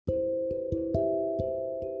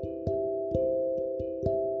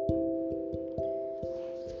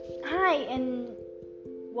Hi, and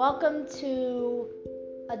welcome to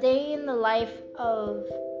a day in the life of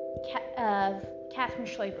Catherine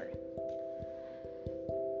Schleiber.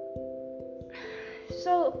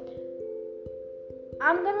 So,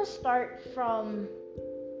 I'm gonna start from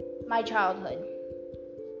my childhood,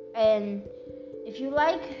 and if you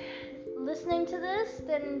like listening to this,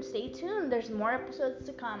 then stay tuned. There's more episodes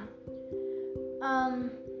to come.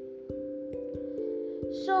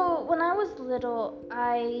 So when I was little,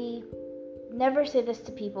 I never say this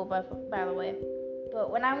to people, by the way,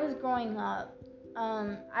 but when I was growing up,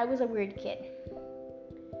 I was a weird kid.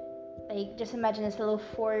 Like, just imagine this little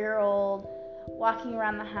 4-year-old walking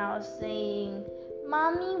around the house saying,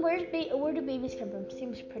 "Mommy, where do babies come from?"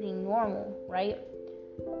 Seems pretty normal, right?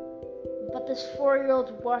 But this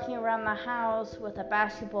 4-year-old's walking around the house with a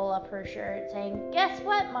basketball up her shirt saying, "Guess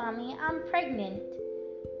what, Mommy? I'm pregnant."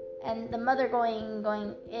 And the mother going,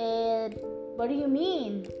 "What do you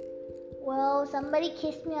mean?" "Well, somebody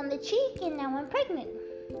kissed me on the cheek and now I'm pregnant."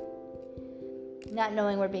 Not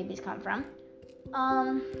knowing where babies come from.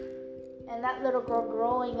 And that little girl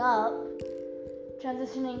growing up,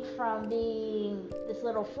 transitioning from being this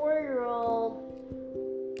little 4-year-old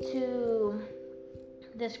to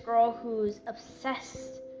this girl who's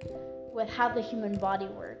obsessed with how the human body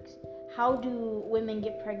works. How do women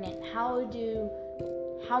get pregnant?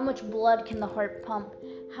 How much blood can the heart pump?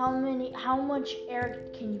 How much air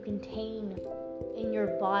can you contain in your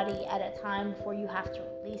body at a time before you have to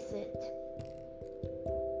release it?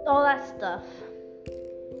 All that stuff.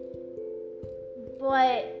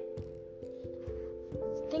 But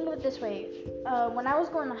think of it this way. When I was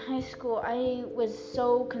going to high school, I was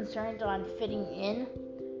so concerned on fitting in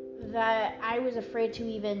that I was afraid to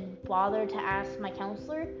even bother to ask my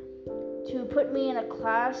counselor to put me in a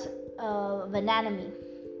class of anatomy,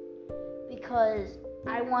 because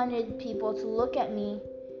I wanted people to look at me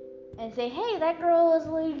and say, "Hey, that girl is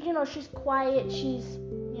like, she's quiet, she's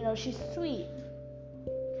sweet."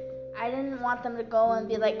 I didn't want them to go and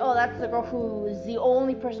be like, "Oh, that's the girl who is the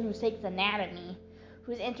only person who takes anatomy,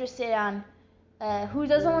 who's interested on, who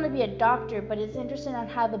doesn't want to be a doctor, but is interested on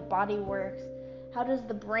how the body works, how does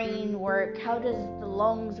the brain work, how does the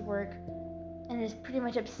lungs work, and is pretty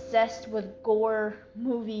much obsessed with gore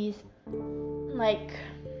movies." Like,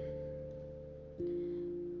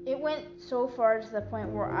 it went so far to the point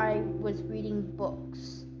where I was reading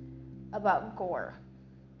books about gore.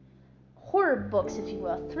 Horror books, if you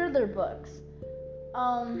will, thriller books.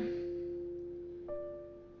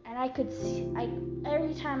 And I could see,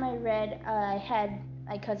 every time I read, I had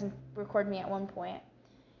my cousin record me at one point.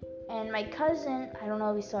 And my cousin, I don't know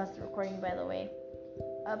if he still has the recording, by the way,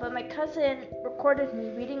 but my cousin recorded me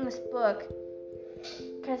reading this book,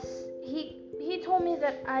 because he told me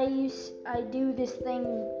that I do this thing,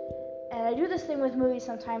 and I do this thing with movies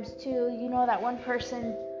sometimes too. You know, that one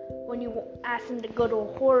person, when you ask them to go to a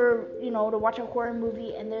horror, to watch a horror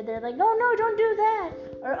movie, and they're like, "No, don't do that,"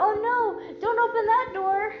 or "Oh no, don't open that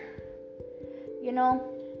door."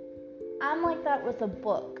 I'm like that with a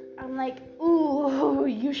book. I'm like, "Ooh,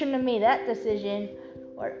 you shouldn't have made that decision,"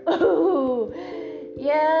 or "Ooh,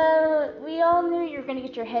 yeah, we all knew you were gonna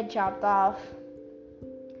get your head chopped off."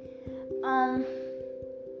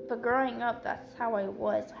 But growing up, that's how I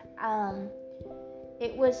was.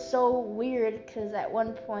 It was so weird, because at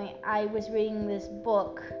one point I was reading this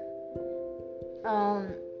book,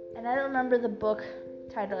 and I don't remember the book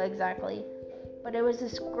title exactly, but it was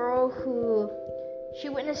this girl who, she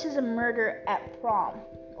witnesses a murder at prom,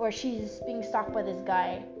 or she's being stalked by this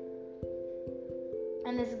guy,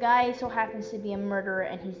 and this guy so happens to be a murderer,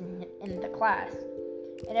 and he's in the class,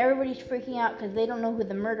 and everybody's freaking out because they don't know who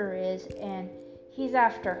the murderer is, and he's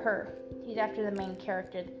after her. He's after the main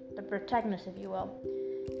character, the protagonist, if you will.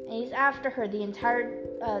 And he's after her the entire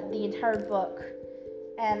book.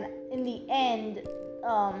 And in the end,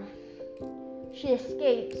 she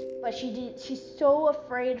escapes, but she's so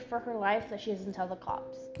afraid for her life that she doesn't tell the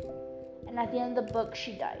cops. And at the end of the book,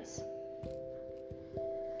 she dies.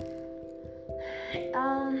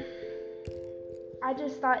 I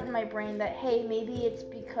just thought in my brain that, hey, maybe it's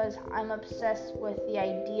because I'm obsessed with the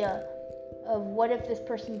idea of what if this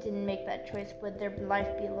person didn't make that choice, would their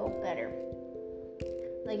life be a little better?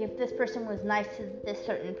 Like, if this person was nice to this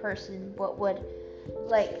certain person, would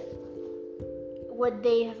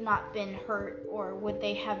they have not been hurt, or would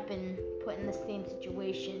they have been put in the same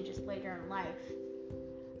situation just later in life?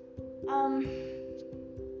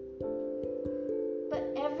 But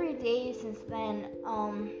every day since then,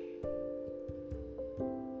 I'm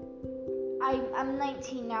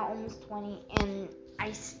 19 now, almost 20, and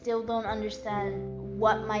I still don't understand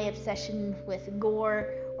what my obsession with gore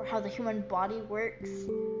or how the human body works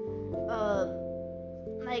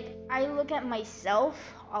like I look at myself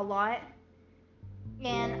a lot,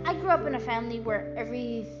 and I grew up in a family where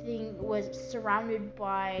everything was surrounded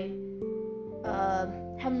by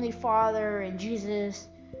Heavenly Father and Jesus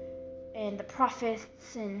and the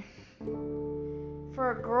prophets, and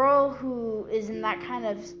for a girl who is in that kind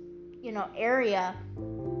of, area,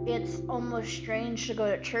 it's almost strange to go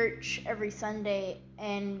to church every Sunday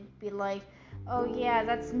and be like, oh yeah,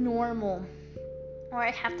 that's normal. Or I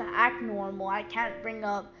have to act normal. I can't bring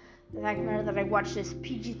up the fact that I watched this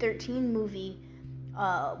PG-13 movie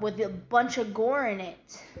with a bunch of gore in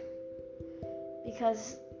it.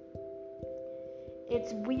 Because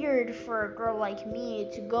it's weird for a girl like me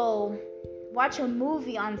to go watch a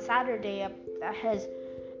movie on Saturday that has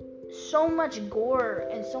so much gore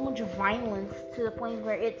and so much violence to the point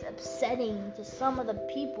where it's upsetting to some of the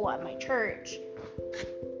people at my church.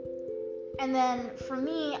 And then for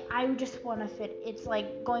me, I just want to fit. It's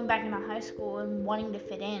like going back into high school and wanting to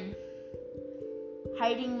fit in,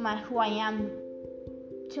 hiding who I am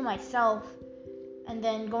to myself, and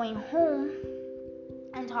then going home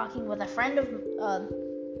and talking with a friend of,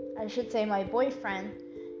 I should say my boyfriend,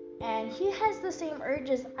 and he has the same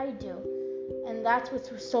urges I do. And that's what's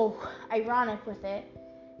so ironic with it,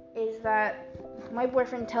 is that my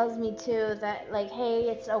boyfriend tells me too that, like, hey,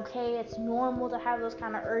 it's okay, it's normal to have those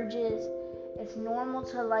kind of urges. It's normal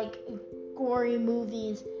to like gory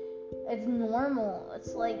movies. It's normal.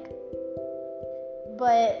 It's like,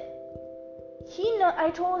 but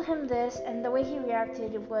I told him this, and the way he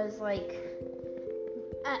reacted was like,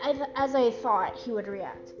 as I thought he would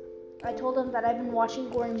react. I told him that I've been watching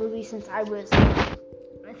gory movies since I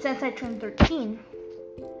turned 13,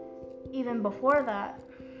 even before that.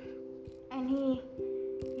 And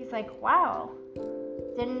he's like, wow,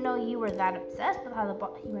 didn't know you were that obsessed with how the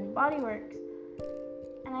human body works.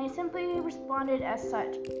 And I simply responded as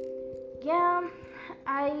such, yeah,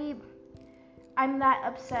 I'm that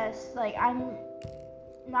obsessed. Like, I'm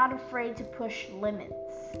not afraid to push limits.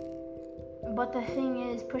 But the thing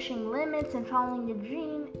is, pushing limits and following your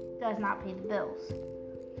dream does not pay the bills.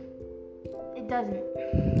 It doesn't.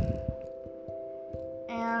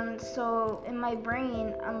 And so in my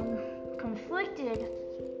brain, I'm conflicted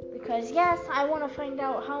because yes, I want to find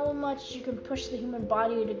out how much you can push the human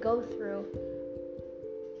body to go through.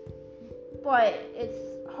 But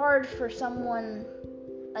it's hard for someone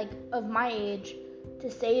like of my age to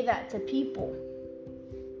say that to people.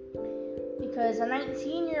 Because a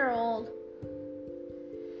 19-year-old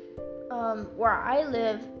where I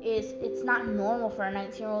live it's not normal for a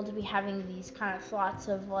 19-year-old to be having these kind of thoughts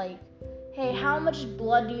of like, hey, how much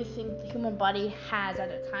blood do you think the human body has at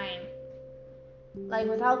a time? Like,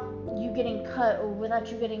 without you getting cut, or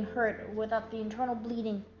without you getting hurt, or without the internal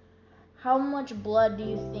bleeding, how much blood do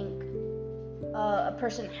you think a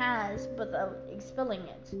person has without expelling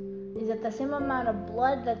it? Is it the same amount of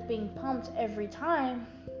blood that's being pumped every time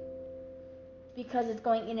because it's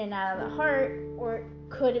going in and out of the heart? Or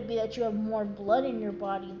could it be that you have more blood in your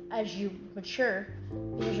body as you mature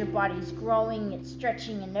because your body's growing, it's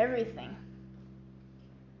stretching and everything?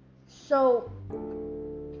 So,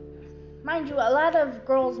 mind you, a lot of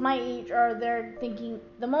girls my age are there thinking,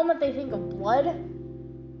 the moment they think of blood,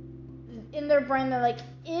 in their brain they're like,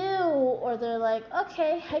 ew, or they're like,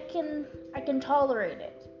 okay, I can tolerate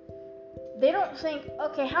it. They don't think,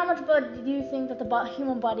 okay, how much blood do you think that the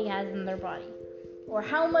human body has in their body? Or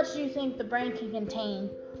how much do you think the brain can contain?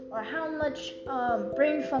 Or how much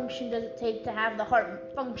brain function does it take to have the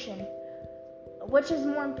heart function? Which is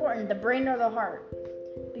more important, the brain or the heart?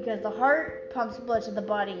 Because the heart pumps blood to the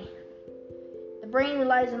body. The brain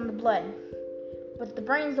relies on the blood. But the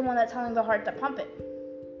brain's the one that's telling the heart to pump it.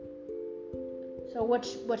 So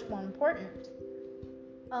which more important?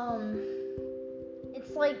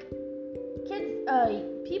 It's like kids,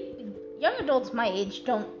 young adults my age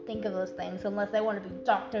don't think of those things unless they want to be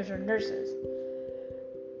doctors or nurses.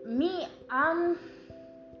 Me, I'm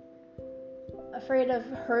afraid of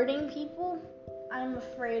hurting people. I'm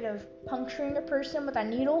afraid of puncturing a person with a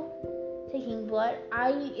needle, taking blood.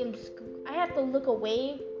 I have to look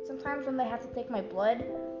away sometimes when they have to take my blood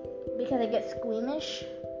because I get squeamish,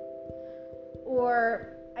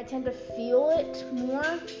 or I tend to feel it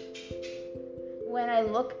more when I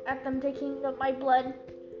look at them taking my blood.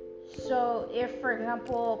 So if, for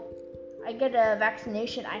example, I get a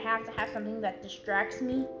vaccination, I have to have something that distracts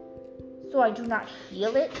me so I do not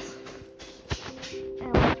feel it.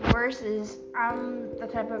 And what's worse is I'm the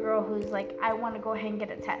type of girl who's like, I want to go ahead and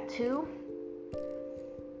get a tattoo.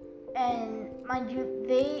 And mind you,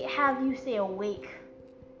 they have you stay awake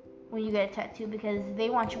when you get a tattoo because they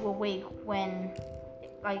want you awake when,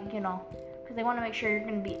 like, because they want to make sure you're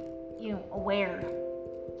going to be aware,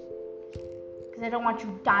 because I don't want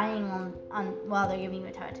you dying on while they're giving you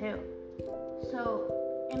a tattoo. So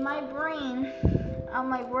in my brain, I'm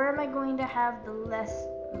like, where am I going to have the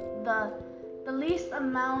least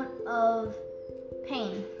amount of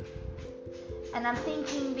pain? And I'm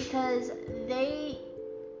thinking, because I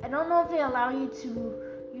don't know if they allow you to,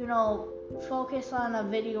 focus on a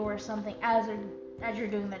video or something as you're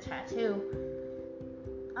doing the tattoo.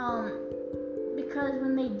 Because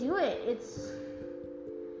when they do it,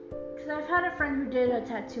 because I've had a friend who did a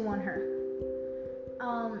tattoo on her.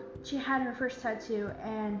 She had her first tattoo,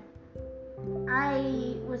 and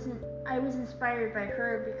I was inspired by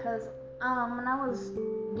her because when I was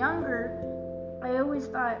younger, I always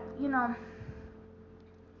thought,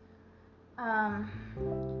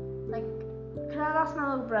 cause I lost my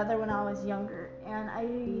little brother when I was younger, and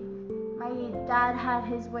my dad had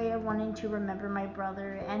his way of wanting to remember my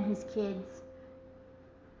brother and his kids.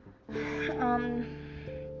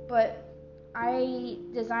 But I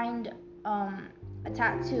designed a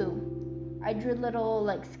tattoo. I drew a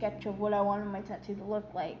little sketch of what I wanted my tattoo to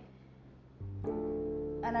look like,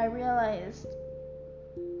 and I realized,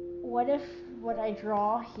 what if what I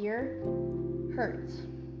draw here hurts?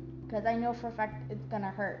 Because I know for a fact it's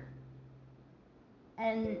gonna hurt,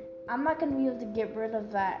 and I'm not gonna be able to get rid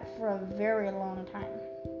of that for a very long time.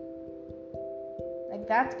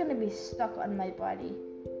 That's gonna be stuck on my body,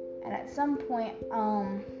 and at some point,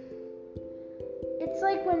 it's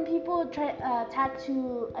like when people try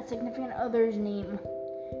tattoo a significant other's name,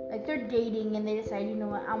 they're dating and they decide, you know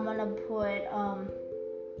what, I'm gonna put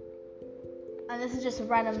and this is just a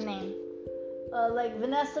random name.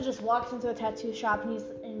 Vanessa just walks into a tattoo shop,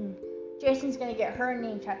 and Jason's gonna get her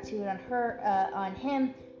name tattooed on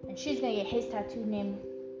him, and she's gonna get his tattooed name,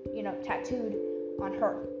 tattooed on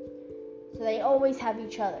her. So they always have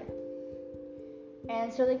each other.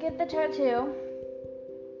 And so they get the tattoo,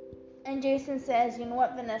 and Jason says, you know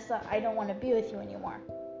what, Vanessa, I don't want to be with you anymore.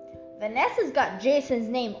 Vanessa's got Jason's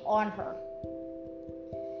name on her.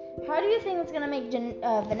 How do you think it's gonna make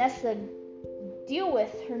Vanessa deal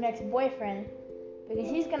with her next boyfriend? Because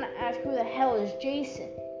he's gonna ask, who the hell is Jason?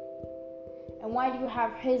 And why do you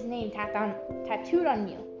have his name tattooed on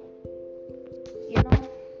you?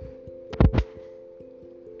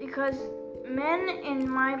 Because men in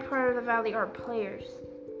my part of the valley are players.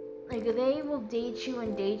 They will date you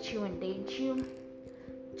and date you and date you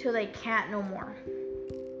till they can't no more.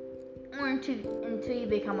 Or until you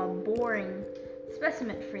become a boring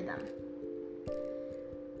specimen for them.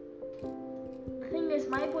 The thing is,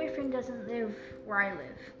 my boyfriend doesn't live where I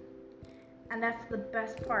live. And that's the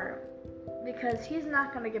best part. Because he's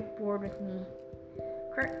not going to get bored with me.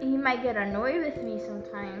 He might get annoyed with me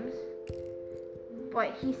sometimes.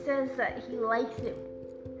 But he says that he likes it.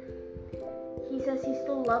 He says he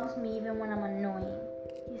still loves me even when I'm annoying.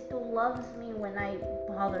 He still loves me when I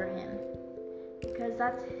bother him. Because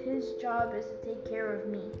that's his job, is to take care of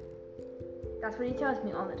me. That's what he tells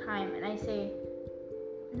me all the time. And I say,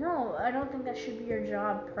 no, I don't think that should be your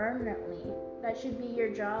job permanently. That should be your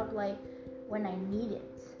job when I need it.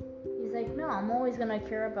 He's like, no, I'm always going to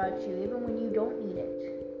care about you even when you don't need it.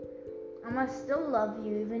 I'm going to still love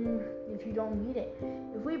you even if you don't need it.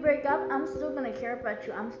 If we break up, I'm still going to care about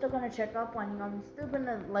you. I'm still going to check up on you. I'm still going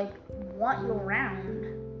to want you around.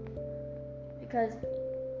 Because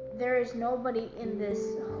there is nobody in this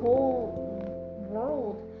whole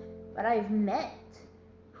world that I've met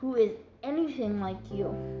who is anything like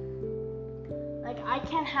you. I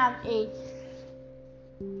can't have a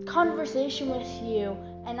conversation with you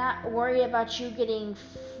and not worry about you getting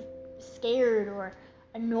scared or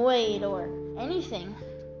annoyed or anything.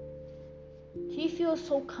 He feels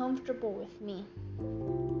so comfortable with me,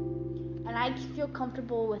 and I feel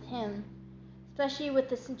comfortable with him, especially with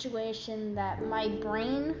the situation that my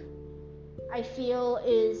brain, I feel,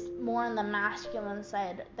 is more on the masculine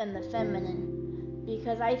side than the feminine,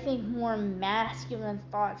 because I think more masculine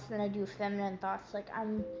thoughts than I do feminine thoughts.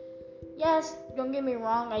 Yes, don't get me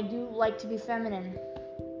wrong, I do like to be feminine,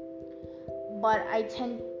 but I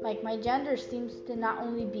tend, my gender seems to not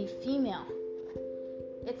only be female.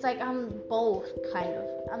 It's I'm both, kind of.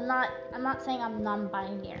 I'm not saying I'm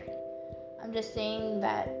non-binary. I'm just saying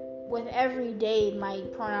that with every day, my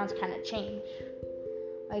pronouns kind of change.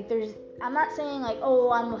 I'm not saying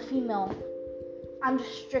oh, I'm a female. I'm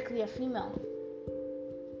just strictly a female.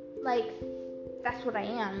 That's what I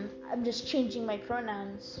am. I'm just changing my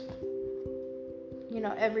pronouns,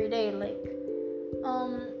 every day.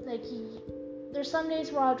 There's some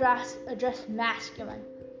days where I'll address masculine,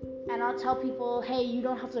 and I'll tell people, hey, you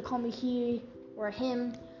don't have to call me he or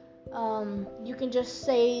him. You can just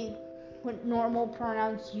say what normal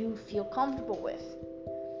pronouns you feel comfortable with.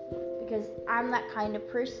 Because I'm that kind of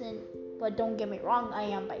person, but don't get me wrong, I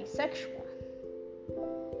am bisexual.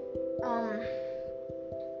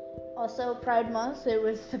 Also, Pride Month, it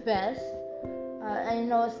was the best. I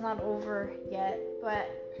know it's not over yet, but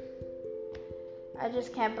I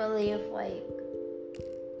just can't believe, like,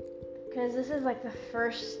 because this is like the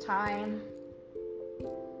first time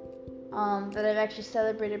that I've actually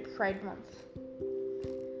celebrated Pride Month.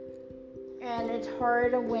 And it's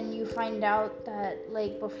hard when you find out that,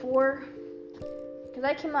 like, before, because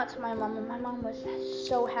I came out to my mom, and my mom was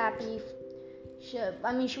so happy. She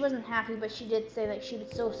wasn't happy, but she did say that she would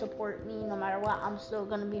still support me no matter what. I'm still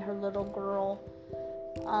gonna be her little girl.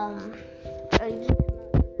 I just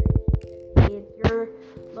it's your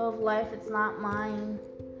love life, it's not mine.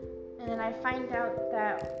 And then I find out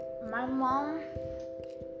that my mom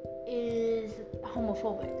is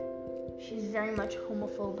homophobic. She's very much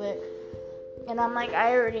homophobic. And I'm like,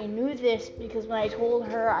 I already knew this because when I told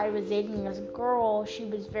her I was dating this girl, she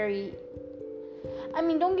was very,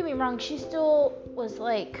 don't get me wrong, she still was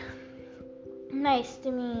like nice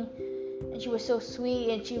to me, and she was so sweet,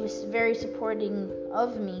 and she was very supporting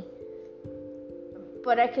of me.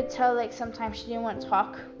 But I could tell, like, sometimes she didn't want to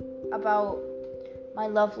talk about my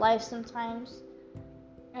love life sometimes.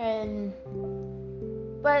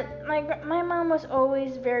 But my mom was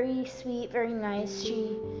always very sweet, very nice.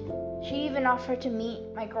 She even offered to meet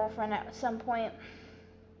my girlfriend at some point.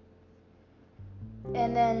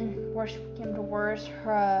 And then worse came to worse,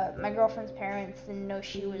 my girlfriend's parents didn't know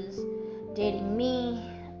she was dating me.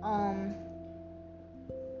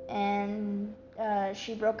 And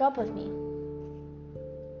she broke up with me.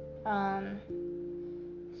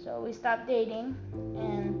 So we stopped dating,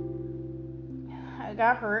 and I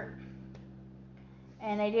got hurt.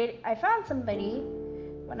 And I found somebody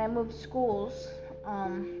when I moved schools,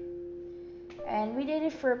 and we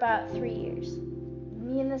dated for about 3 years.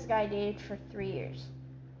 Me and this guy dated for 3 years.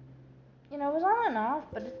 It was on and off,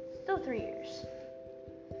 but it's still 3 years.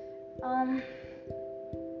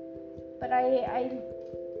 But I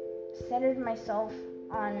centered myself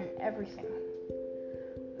on everything.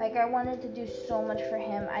 Like, I wanted to do so much for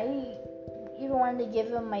him. I even wanted to give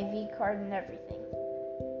him my V card and everything.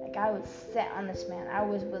 Like, I was set on this man. I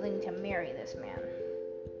was willing to marry this man.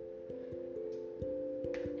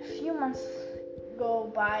 A few months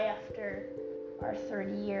go by after our third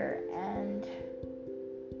year, and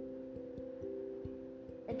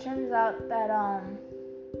it turns out that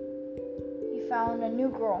he found a new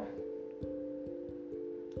girl.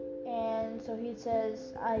 And so he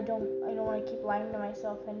says, I don't want to keep lying to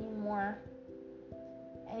myself anymore.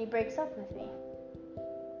 And he breaks up with me.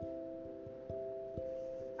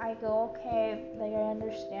 I go, okay, like, I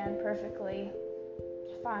understand perfectly.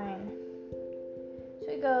 It's fine. So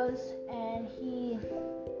he goes, and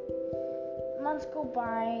months go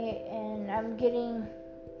by, and I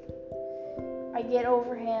get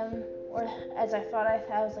over him, or as I thought, I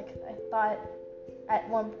thought at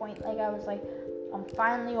one point, like, I was like, I'm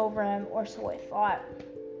finally over him, or so I thought.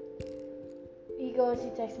 He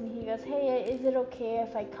texts me, he goes, hey, is it okay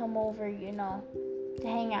if I come over, to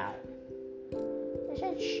hang out? I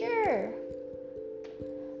said, sure.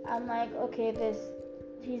 I'm like, okay,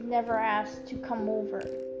 he's never asked to come over.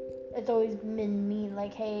 It's always been me,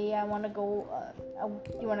 like, hey, I want to go,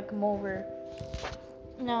 you want to come over?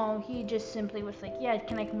 No, he just simply was like, yeah,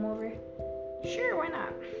 can I come over? Sure, why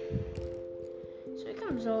not? So he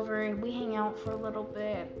comes over, and we hang out for a little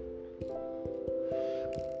bit,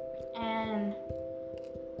 and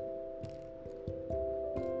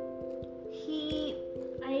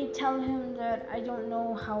I tell him that I don't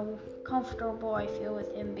know how comfortable I feel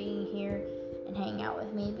with him being here and hanging out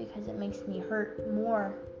with me because it makes me hurt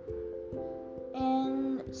more.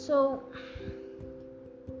 And so,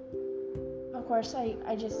 of course,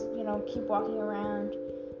 I just, keep walking around,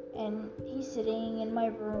 and he's sitting in my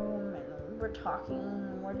room, and we're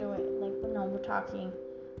talking, we're talking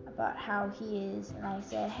about how he is, and I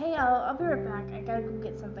said, hey, I'll be right back, I gotta go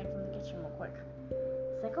get something from the kitchen real quick.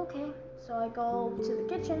 He's like, okay. So I go to the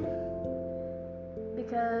kitchen,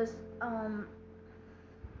 because,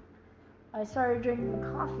 I started drinking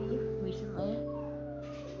coffee recently.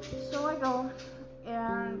 So I go,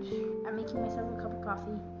 and I'm making myself a cup of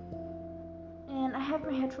coffee, and I have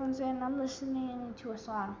my headphones in, and I'm listening to a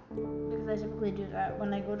song, because I typically do that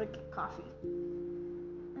when I go to get coffee.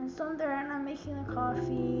 And so I'm there, and I'm making the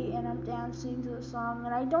coffee, and I'm dancing to the song,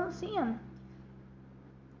 and I don't see him.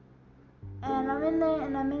 And I'm in there,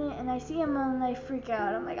 and I'm in it, and I see him, and I freak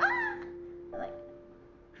out. I'm like, ah!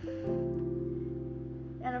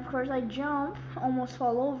 And of course I jump, almost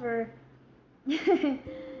fall over,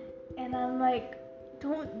 And I'm like,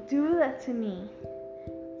 don't do that to me.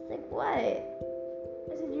 He's like, what?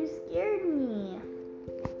 I said, you scared me.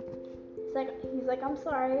 He's like, I'm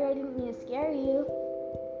sorry, I didn't mean to scare you.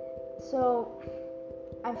 So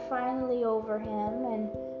I'm finally over him, and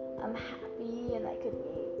I'm happy, and I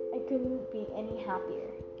couldn't be any happier.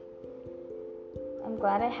 I'm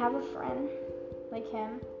glad I have a friend like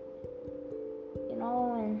him,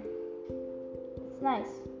 and it's nice.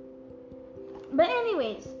 But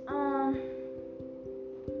anyways,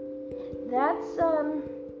 that's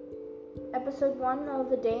episode 1 of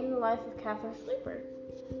A Day in the Life of Catherine Sleeper.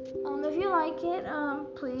 If you like it,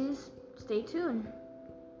 please stay tuned.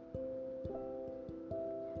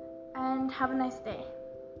 And have a nice day.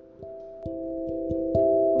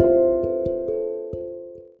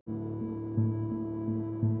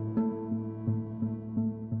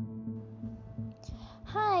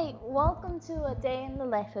 Hi, welcome to A Day in the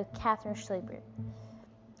Life of Catherine Sleeper.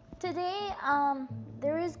 Today,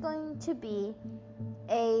 there is going to be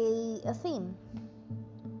a theme.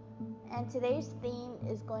 And today's theme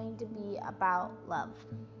is going to be about love.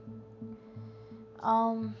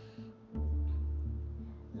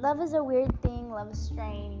 Love is a weird thing. Love is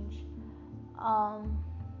strange.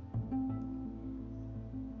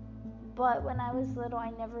 But when I was little,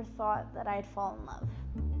 I never thought that I'd fall in love.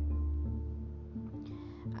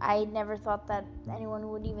 I never thought that anyone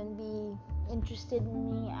would even be interested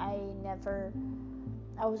in me.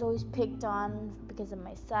 I was always picked on because of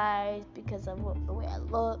my size, because of the way I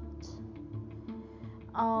looked.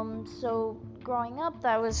 So growing up,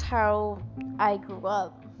 that was how I grew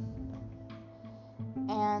up.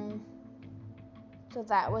 And so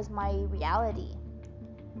that was my reality.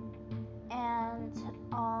 And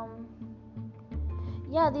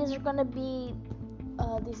these are gonna be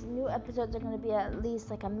these new episodes are gonna be at least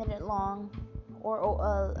like a minute long, or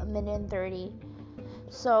a minute and 30.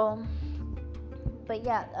 So, but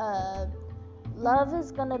love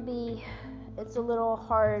is gonna be. It's a little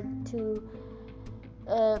hard to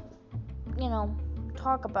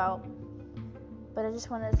talk about. But I just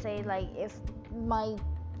want to say, like, if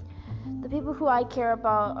the people who I care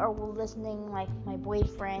about are listening, like my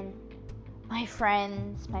boyfriend, my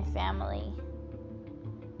friends, my family,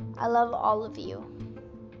 I love all of you.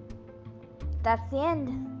 That's the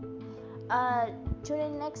end. Tune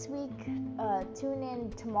in next week. Tune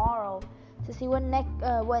in tomorrow to see what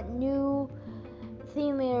new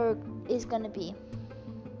theme is gonna be.